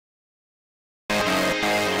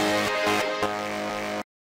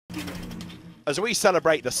As we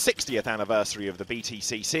celebrate the 60th anniversary of the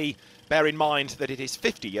BTCC, bear in mind that it is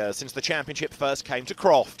 50 years since the championship first came to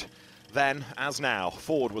Croft. Then, as now,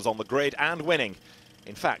 Ford was on the grid and winning.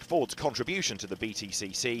 In fact, Ford's contribution to the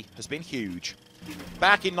BTCC has been huge.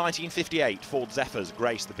 Back in 1958, Ford Zephyrs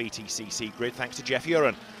graced the BTCC grid thanks to Jeff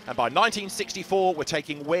Uren, and by 1964 we're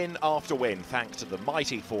taking win after win thanks to the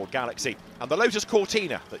mighty Ford Galaxy and the Lotus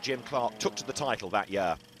Cortina that Jim Clark took to the title that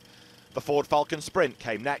year. The Ford Falcon Sprint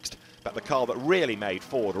came next, but the car that really made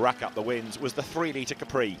Ford rack up the wins was the 3-litre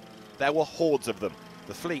Capri. There were hordes of them,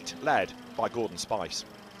 the fleet led by Gordon Spice.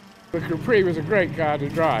 The Capri was a great car to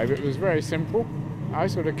drive. It was very simple. I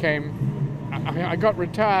got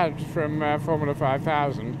retired from Formula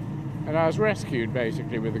 5000 and I was rescued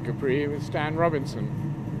basically with the Capri with Stan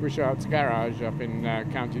Robinson, Wishart's garage up in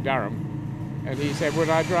County Durham, and he said would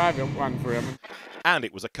I drive one for him. And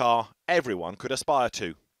it was a car everyone could aspire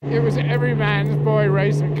to. It was every man's boy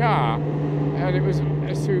racer car, and it was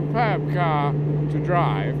a superb car to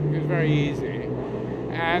drive. It was very easy,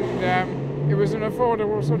 and it was an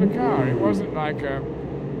affordable sort of car. It wasn't like a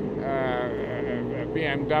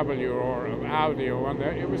BMW or an Audi or one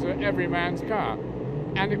there. It was every man's car,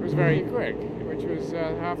 and it was very quick, which was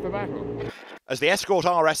half the battle. As the Escort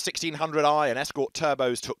RS 1600i and Escort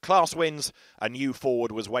Turbos took class wins, a new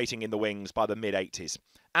Ford was waiting in the wings by the mid-80s.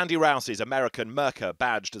 Andy Rouse's American Mercer,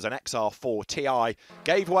 badged as an XR4 Ti,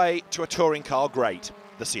 gave way to a touring car great,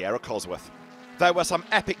 the Sierra Cosworth. There were some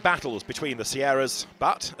epic battles between the Sierras,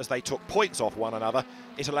 but as they took points off one another,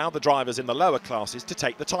 it allowed the drivers in the lower classes to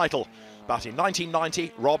take the title. But in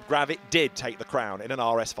 1990, Rob Gravitt did take the crown in an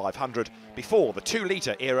RS 500 before the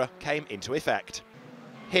 2-litre era came into effect.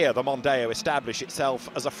 Here, the Mondeo established itself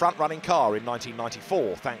as a front-running car in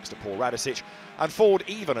 1994, thanks to Paul Radisic, and Ford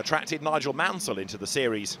even attracted Nigel Mansell into the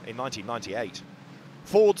series in 1998.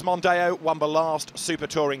 Ford's Mondeo won the last Super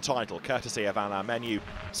Touring title, courtesy of Alain Menu,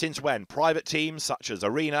 since when private teams such as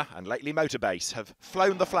Arena and lately Motorbase have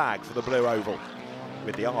flown the flag for the Blue Oval.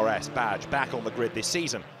 With the RS badge back on the grid this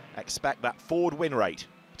season, expect that Ford win rate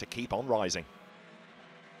to keep on rising.